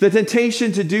 The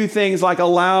temptation to do things like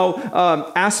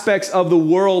allow aspects of the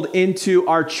world into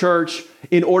our church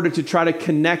in order to try to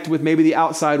connect with maybe the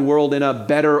outside world in a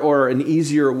better or an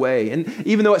easier way. And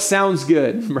even though it sounds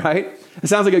good, right? It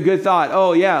sounds like a good thought.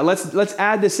 Oh yeah, let's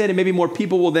add this in and maybe more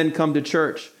people will then come to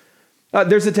church.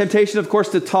 There's a temptation, of course,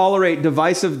 to tolerate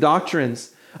divisive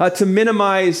doctrines, to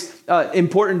minimize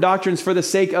important doctrines for the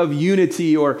sake of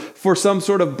unity or for some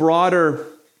sort of broader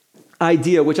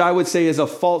idea, which I would say is a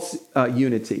false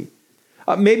unity.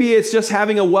 Maybe it's just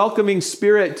having a welcoming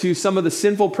spirit to some of the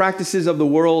sinful practices of the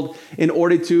world in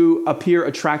order to appear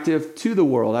attractive to the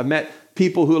world. I've met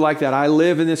people who are like that. I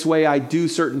live in this way. I do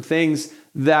certain things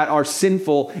that are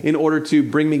sinful in order to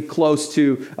bring me close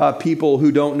to people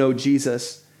who don't know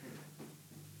Jesus.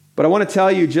 But I want to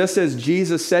tell you, just as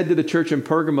Jesus said to the church in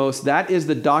Pergamos, that is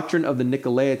the doctrine of the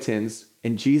Nicolaitans,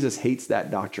 and Jesus hates that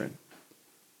doctrine.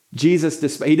 He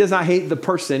does not hate the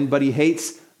person, but he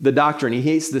hates the doctrine. He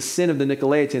hates the sin of the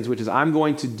Nicolaitans, which is I'm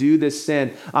going to do this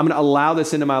sin. I'm going to allow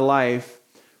this into my life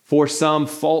for some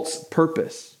false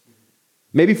purpose.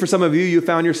 Maybe for some of you, you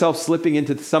found yourself slipping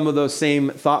into some of those same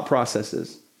thought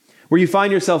processes where you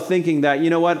find yourself thinking that,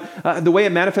 the way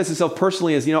it manifests itself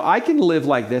personally is, I can live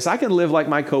like this. I can live like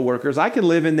my coworkers. I can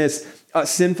live in this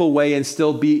sinful way and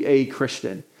still be a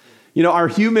Christian. Our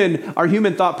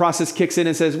human thought process kicks in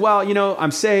and says, well,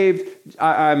 I'm saved,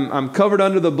 I'm covered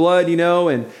under the blood,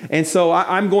 and so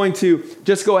I'm going to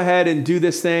just go ahead and do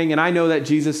this thing, and I know that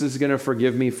Jesus is going to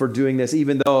forgive me for doing this,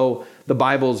 even though the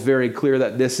Bible is very clear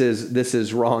that this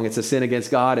is wrong. It's a sin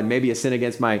against God, and maybe a sin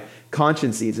against my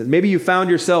conscience. And maybe you found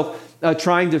yourself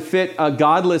trying to fit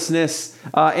godlessness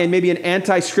and maybe an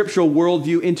anti-scriptural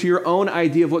worldview into your own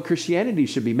idea of what Christianity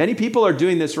should be. Many people are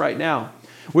doing this right now,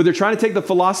 where they're trying to take the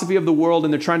philosophy of the world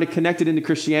and they're trying to connect it into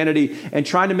Christianity and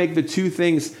trying to make the two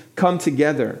things come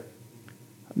together.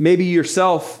 Maybe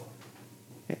yourself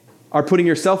are putting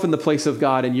yourself in the place of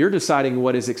God and you're deciding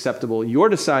what is acceptable. You're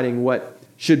deciding what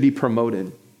should be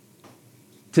promoted.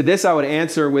 To this I would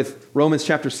answer with Romans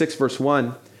chapter 6, verse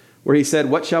 1, where he said,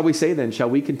 "What shall we say then? Shall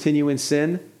we continue in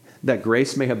sin that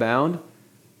grace may abound?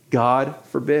 God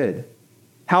forbid.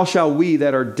 How shall we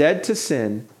that are dead to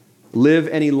sin live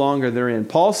any longer therein?"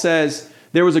 Paul says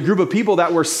there was a group of people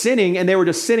that were sinning, and they were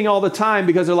just sinning all the time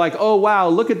because they're like, oh, wow,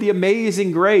 look at the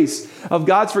amazing grace of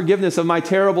God's forgiveness of my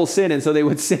terrible sin. And so they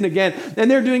would sin again, and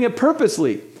they're doing it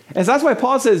purposely. And so that's why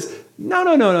Paul says,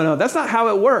 no. That's not how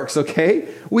it works, okay?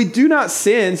 We do not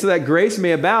sin so that grace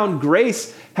may abound.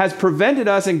 Grace has prevented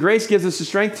us, and grace gives us the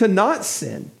strength to not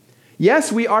sin. Yes,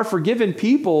 we are forgiven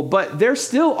people, but there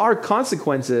still are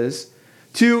consequences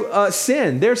to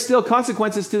sin. There's still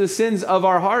consequences to the sins of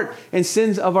our heart and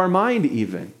sins of our mind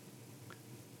even.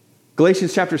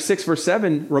 Galatians chapter 6, verse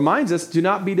 7 reminds us, "Do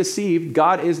not be deceived.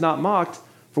 God is not mocked.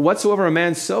 For whatsoever a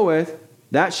man soweth,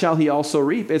 that shall he also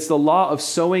reap." It's the law of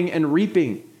sowing and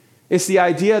reaping. It's the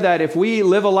idea that if we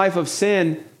live a life of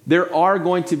sin, there are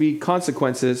going to be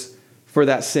consequences for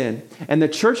that sin. And the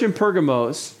church in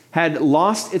Pergamos had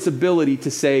lost its ability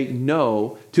to say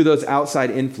no to those outside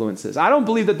influences. I don't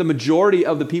believe that the majority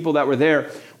of the people that were there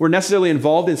were necessarily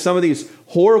involved in some of these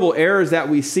horrible errors that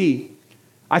we see.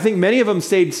 I think many of them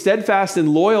stayed steadfast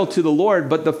and loyal to the Lord,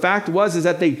 but the fact is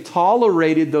that they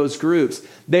tolerated those groups.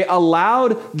 They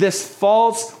allowed this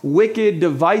false, wicked,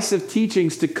 divisive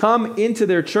teachings to come into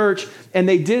their church, and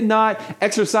they did not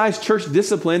exercise church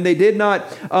discipline. They did not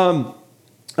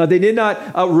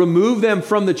remove them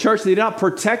from the church. They did not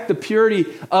protect the purity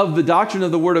of the doctrine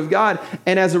of the Word of God.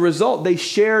 And as a result, they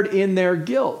shared in their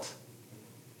guilt.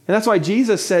 And that's why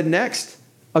Jesus said next,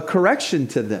 a correction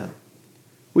to them.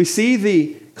 We see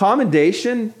the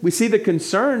commendation, we see the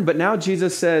concern, but now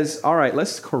Jesus says, all right,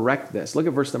 let's correct this. Look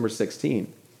at verse number 16.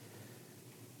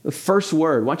 The first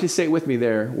word, why don't you say it with me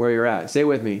there where you're at? Say it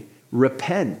with me.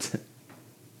 Repent.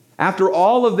 After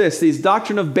all of this, these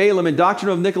doctrine of Balaam and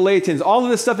doctrine of Nicolaitans, all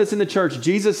of this stuff that's in the church,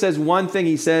 Jesus says one thing.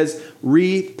 He says,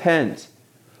 repent,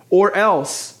 or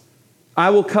else I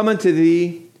will come unto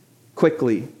thee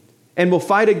quickly and will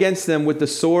fight against them with the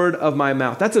sword of my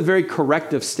mouth. That's a very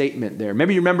corrective statement there.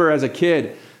 Maybe you remember as a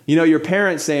kid, your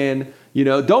parents saying,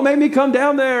 don't make me come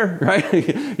down there,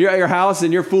 right? You're at your house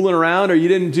and you're fooling around, or you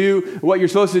didn't do what you're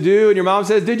supposed to do. And your mom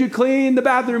says, did you clean the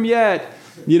bathroom yet?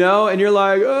 And you're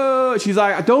like, oh, she's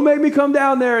like, don't make me come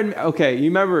down there. And okay, you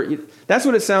remember, that's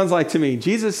what it sounds like to me.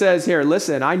 Jesus says here,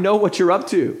 listen, I know what you're up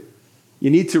to. You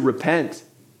need to repent,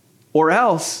 or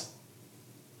else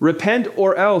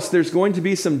there's going to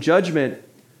be some judgment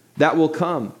that will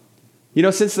come.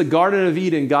 Since the Garden of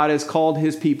Eden, God has called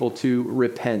his people to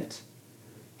repent.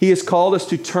 He has called us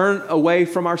to turn away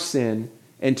from our sin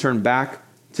and turn back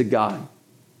to God.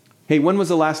 Hey, when was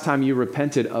the last time you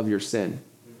repented of your sin?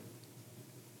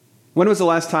 When was the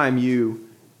last time you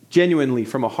genuinely,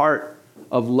 from a heart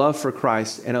of love for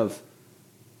Christ and of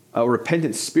a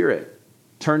repentant spirit,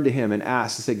 turned to him and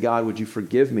asked and said, God, would you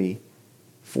forgive me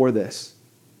for this?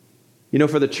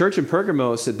 For the church in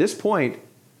Pergamos, at this point,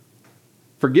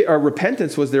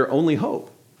 repentance was their only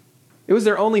hope. It was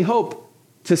their only hope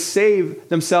to save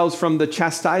themselves from the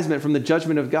chastisement, from the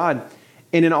judgment of God.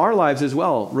 And in our lives as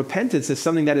well, repentance is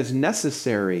something that is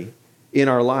necessary in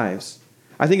our lives.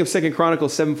 I think of 2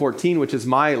 Chronicles 7:14, which is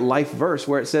my life verse,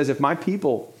 where it says, if my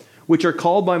people, which are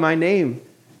called by my name,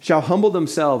 shall humble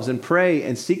themselves and pray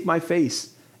and seek my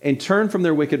face and turn from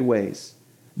their wicked ways,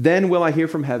 then will I hear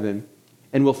from heaven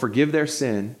and will forgive their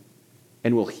sin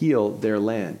and will heal their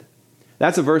land.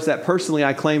 That's a verse that personally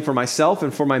I claim for myself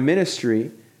and for my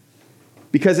ministry,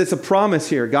 because it's a promise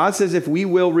here. God says if we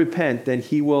will repent, then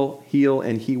he will heal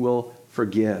and he will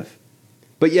forgive.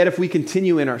 But yet if we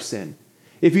continue in our sin,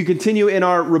 if you continue in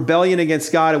our rebellion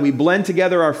against God and we blend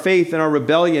together our faith and our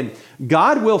rebellion,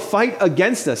 God will fight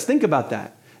against us. Think about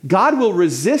that. God will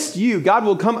resist you. God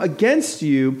will come against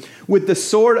you with the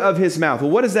sword of his mouth.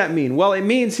 Well, what does that mean? Well, it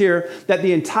means here that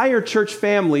the entire church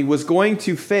family was going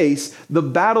to face the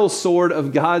battle sword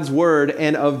of God's word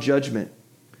and of judgment.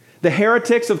 The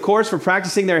heretics, of course, for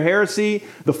practicing their heresy,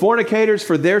 the fornicators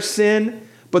for their sin,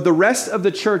 but the rest of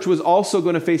the church was also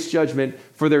going to face judgment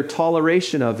for their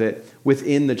toleration of it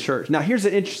within the church. Now, here's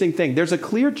an interesting thing. There's a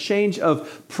clear change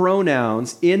of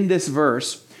pronouns in this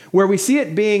verse where we see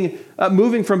it being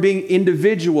moving from being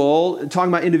individual, talking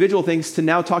about individual things, to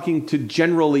now talking to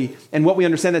generally, and what we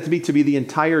understand that to be the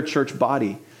entire church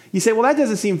body. You say, well, that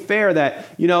doesn't seem fair that,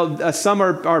 some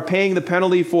are paying the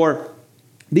penalty for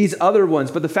these other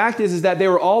ones. But the fact is that they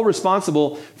were all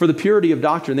responsible for the purity of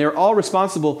doctrine. They were all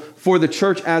responsible for the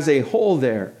church as a whole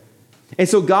there. And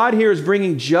so God here is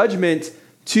bringing judgment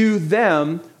to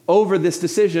them over this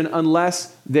decision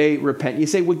unless they repent. You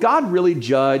say, would God really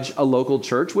judge a local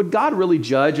church? Would God really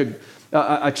judge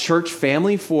a church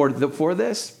family for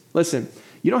this? Listen,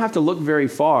 you don't have to look very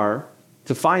far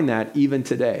to find that even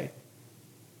today.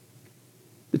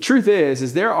 The truth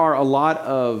is there are a lot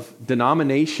of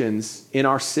denominations in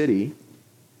our city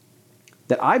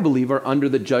that I believe are under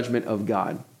the judgment of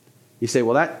God. You say,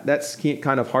 well, that's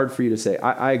kind of hard for you to say.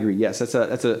 I agree. Yes, that's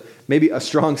a maybe a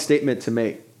strong statement to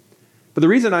make. But the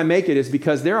reason I make it is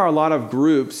because there are a lot of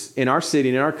groups in our city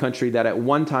and in our country that at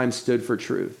one time stood for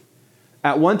truth.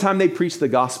 At one time they preached the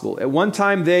gospel. At one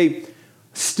time they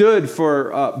stood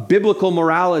for biblical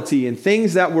morality and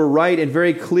things that were right and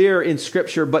very clear in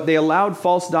Scripture, but they allowed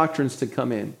false doctrines to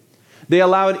come in. They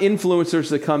allowed influencers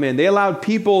to come in. They allowed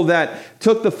people that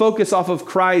took the focus off of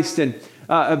Christ and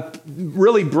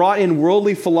really brought in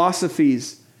worldly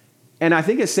philosophies. And I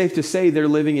think it's safe to say they're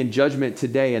living in judgment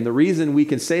today. And the reason we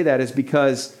can say that is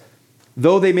because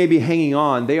though they may be hanging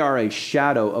on, they are a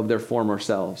shadow of their former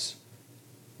selves.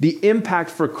 The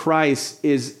impact for Christ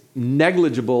is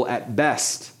negligible at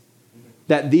best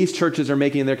that these churches are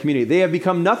making in their community. They have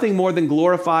become nothing more than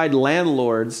glorified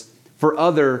landlords for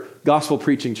other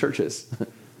gospel-preaching churches.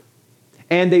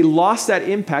 And they lost that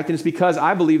impact, and it's because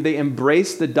I believe they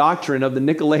embraced the doctrine of the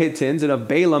Nicolaitans and of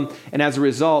Balaam, and as a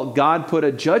result, God put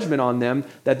a judgment on them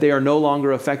that they are no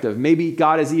longer effective. Maybe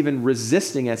God is even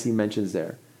resisting, as he mentions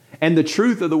there. And the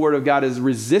truth of the Word of God is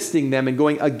resisting them and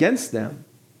going against them.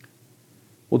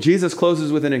 Well, Jesus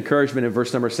closes with an encouragement in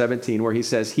verse number 17 where he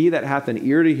says, he that hath an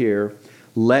ear to hear,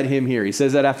 let him hear. He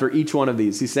says that after each one of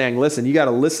these. He's saying, listen, you got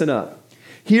to listen up.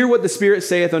 Hear what the Spirit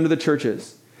saith unto the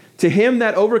churches. To him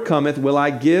that overcometh will I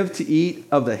give to eat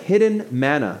of the hidden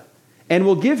manna, and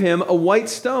will give him a white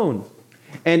stone,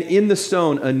 and in the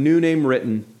stone a new name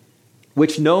written,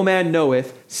 which no man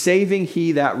knoweth, saving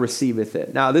he that receiveth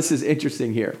it. Now, this is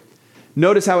interesting here.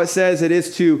 Notice how it says it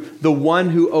is to the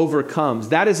one who overcomes.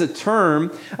 That is a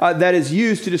term that is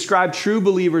used to describe true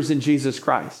believers in Jesus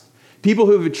Christ. People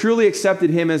who have truly accepted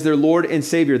him as their Lord and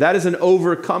Savior. That is an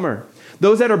overcomer.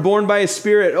 Those that are born by his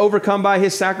Spirit, overcome by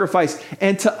his sacrifice.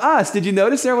 And to us, did you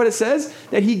notice there what it says?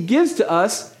 That he gives to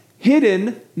us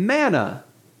hidden manna.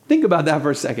 Think about that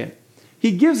for a second.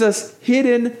 He gives us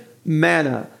hidden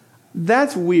manna.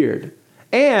 That's weird.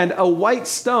 And a white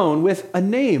stone with a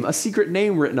name, a secret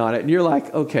name written on it. And you're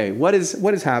like, okay, what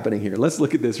is happening here? Let's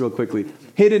look at this real quickly.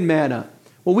 Hidden manna.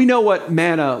 Well, we know what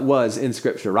manna was in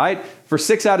Scripture, right? For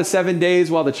 6 out of 7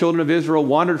 days while the children of Israel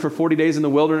wandered for 40 days in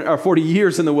the wilderness, or 40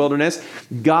 years in the wilderness,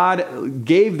 God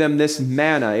gave them this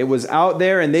manna. It was out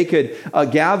there and they could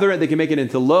gather it, they could make it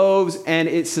into loaves, and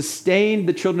it sustained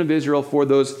the children of Israel for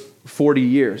those 40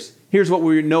 years. Here's what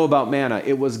we know about manna.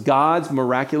 It was God's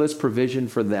miraculous provision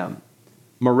for them.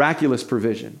 Miraculous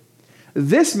provision.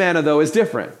 This manna, though, is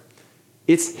different.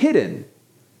 It's hidden.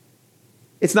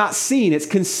 It's not seen. It's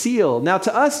concealed. Now,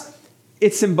 to us,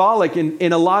 it's symbolic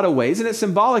in a lot of ways, and it's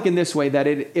symbolic in this way that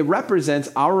it represents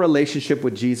our relationship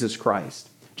with Jesus Christ.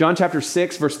 John chapter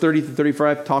 6, verse 30 to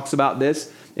 35 talks about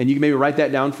this, and you can maybe write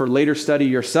that down for later study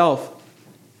yourself.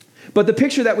 But the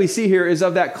picture that we see here is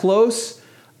of that close,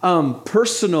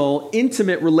 personal,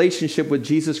 intimate relationship with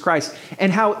Jesus Christ,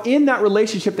 and how in that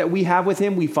relationship that we have with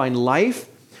him, we find life,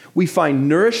 we find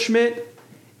nourishment.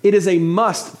 It is a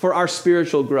must for our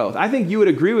spiritual growth. I think you would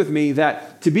agree with me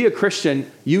that to be a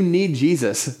Christian, you need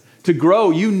Jesus. To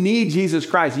grow, you need Jesus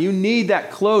Christ. You need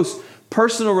that close,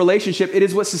 personal relationship. It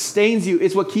is what sustains you.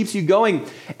 It's what keeps you going.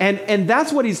 And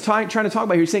that's what he's trying to talk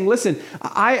about here. He's saying, listen,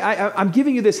 I'm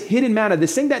giving you this hidden manna,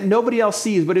 this thing that nobody else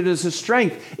sees, but it is a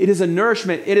strength. It is a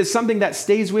nourishment. It is something that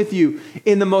stays with you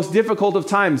in the most difficult of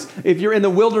times. If you're in the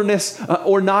wilderness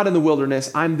or not in the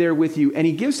wilderness, I'm there with you. And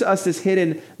he gives to us this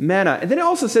hidden manna. And then it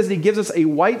also says that he gives us a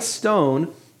white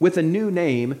stone with a new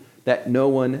name that no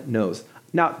one knows.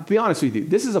 Now, to be honest with you,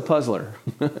 this is a puzzler.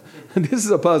 This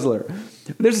is a puzzler.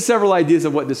 There's several ideas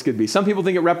of what this could be. Some people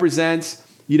think it represents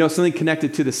something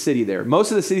connected to the city there.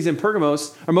 Most of the cities in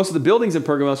Pergamos, or most of the buildings in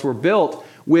Pergamos were built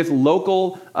with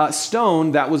local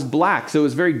stone that was black. So it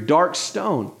was very dark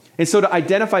stone. And so to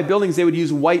identify buildings, they would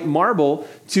use white marble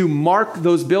to mark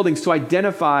those buildings, to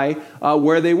identify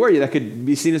where they were. That could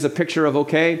be seen as a picture of,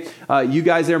 you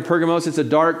guys there in Pergamos, it's a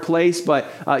dark place, but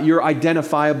you're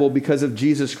identifiable because of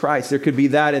Jesus Christ. There could be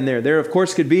that in there. There, of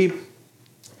course, could be,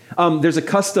 there's a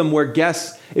custom where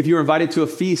guests, if you were invited to a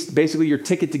feast, basically your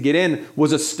ticket to get in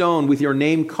was a stone with your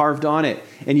name carved on it.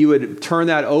 And you would turn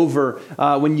that over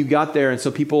when you got there. And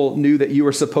so people knew that you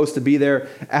were supposed to be there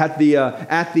at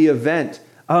the event.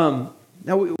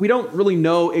 Now, we don't really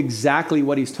know exactly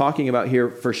what he's talking about here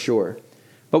for sure.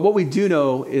 But what we do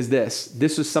know is this.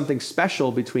 This was something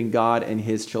special between God and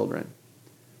his children.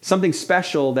 Something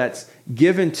special that's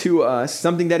given to us,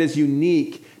 something that is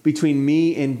unique between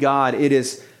me and God. It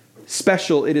is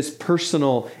special, it is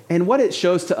personal. And what it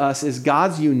shows to us is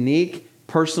God's unique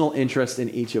personal interest in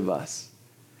each of us.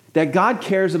 That God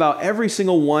cares about every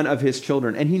single one of his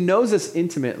children, and he knows us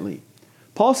intimately.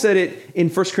 Paul said it in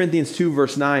 1 Corinthians 2,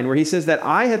 verse 9, where he says that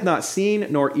eye hath not seen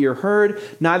nor ear heard,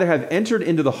 neither have entered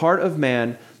into the heart of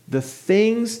man the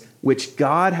things which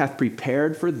God hath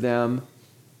prepared for them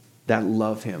that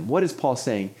love him. What is Paul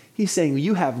saying? He's saying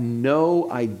you have no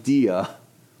idea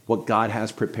what God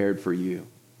has prepared for you.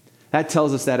 That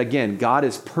tells us that, again, God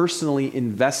is personally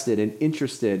invested and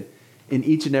interested in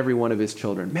each and every one of his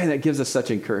children. Man, that gives us such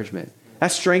encouragement.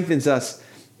 That strengthens us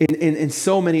in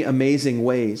so many amazing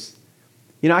ways.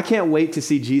 I can't wait to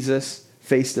see Jesus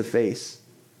face to face.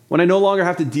 When I no longer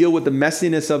have to deal with the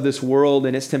messiness of this world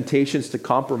and its temptations to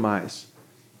compromise.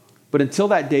 But until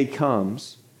that day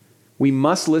comes, we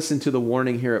must listen to the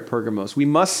warning here at Pergamos. We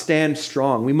must stand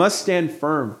strong. We must stand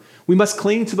firm. We must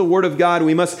cling to the word of God.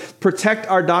 We must protect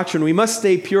our doctrine. We must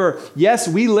stay pure. Yes,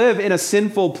 we live in a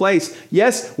sinful place.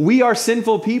 Yes, we are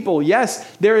sinful people. Yes,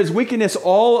 there is wickedness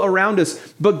all around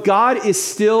us. But God is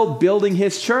still building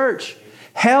his church.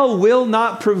 Hell will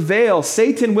not prevail.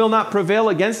 Satan will not prevail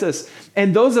against us.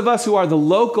 And those of us who are the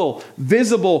local,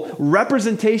 visible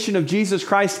representation of Jesus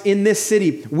Christ in this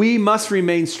city, we must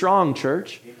remain strong,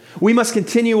 church. We must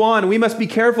continue on. We must be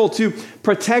careful to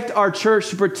protect our church,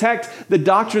 to protect the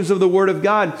doctrines of the Word of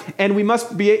God. And we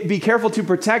must be careful to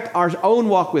protect our own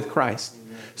walk with Christ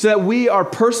so that we are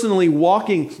personally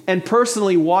walking and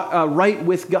personally right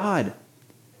with God.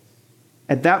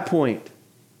 At that point,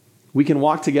 we can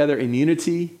walk together in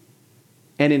unity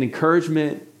and in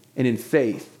encouragement and in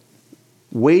faith,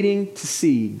 waiting to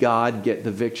see God get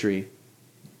the victory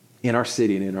in our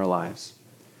city and in our lives.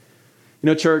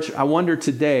 Church, I wonder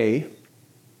today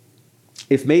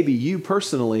if maybe you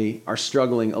personally are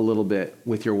struggling a little bit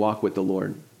with your walk with the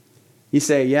Lord. You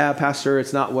say, yeah, Pastor,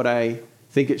 it's not what I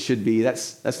think it should be.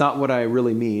 That's not what I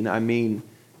really mean. I mean,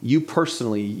 you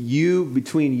personally,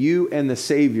 between you and the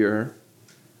Savior,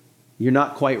 you're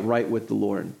not quite right with the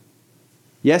Lord.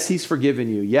 Yes, he's forgiven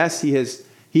you. Yes, he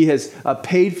has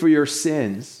paid for your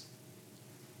sins.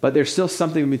 But there's still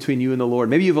something between you and the Lord.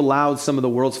 Maybe you've allowed some of the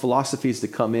world's philosophies to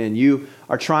come in. You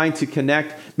are trying to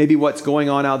connect maybe what's going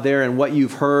on out there and what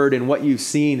you've heard and what you've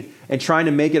seen and trying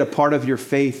to make it a part of your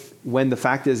faith when the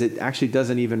fact is it actually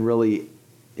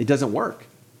it doesn't work.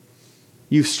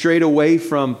 You've strayed away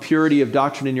from purity of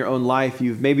doctrine in your own life.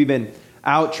 You've maybe been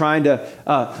out trying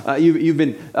to, you've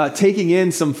been taking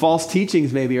in some false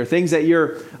teachings maybe, or things that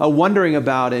you're wondering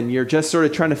about, and you're just sort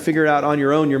of trying to figure it out on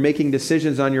your own. You're making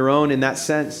decisions on your own in that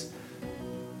sense.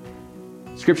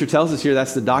 Scripture tells us here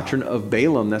that's the doctrine of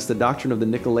Balaam. That's the doctrine of the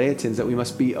Nicolaitans that we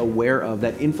must be aware of,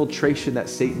 that infiltration that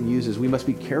Satan uses. We must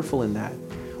be careful in that.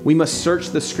 We must search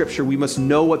the Scripture. We must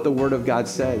know what the Word of God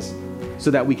says so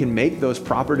that we can make those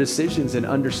proper decisions and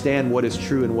understand what is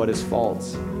true and what is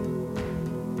false.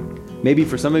 Maybe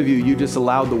for some of you, you just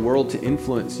allowed the world to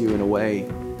influence you in a way,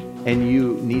 and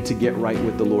you need to get right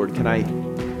with the Lord. Can I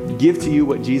give to you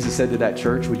what Jesus said to that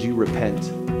church? Would you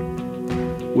repent?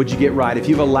 Would you get right? If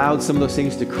you've allowed some of those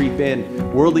things to creep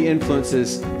in, worldly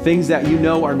influences, things that you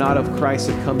know are not of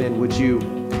Christ have come in, would you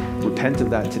repent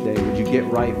of that today? Would you get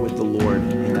right with the Lord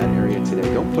in that area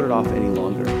today? Don't put it off any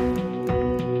longer.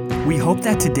 We hope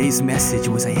that today's message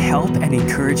was a help and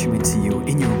encouragement to you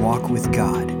in your walk with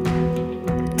God.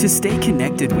 To stay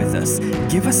connected with us,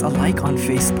 give us a like on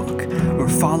Facebook or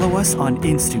follow us on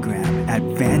Instagram at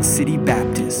Van City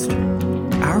Baptist.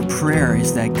 Our prayer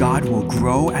is that God will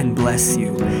grow and bless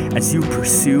you as you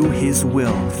pursue His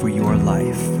will for your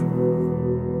life.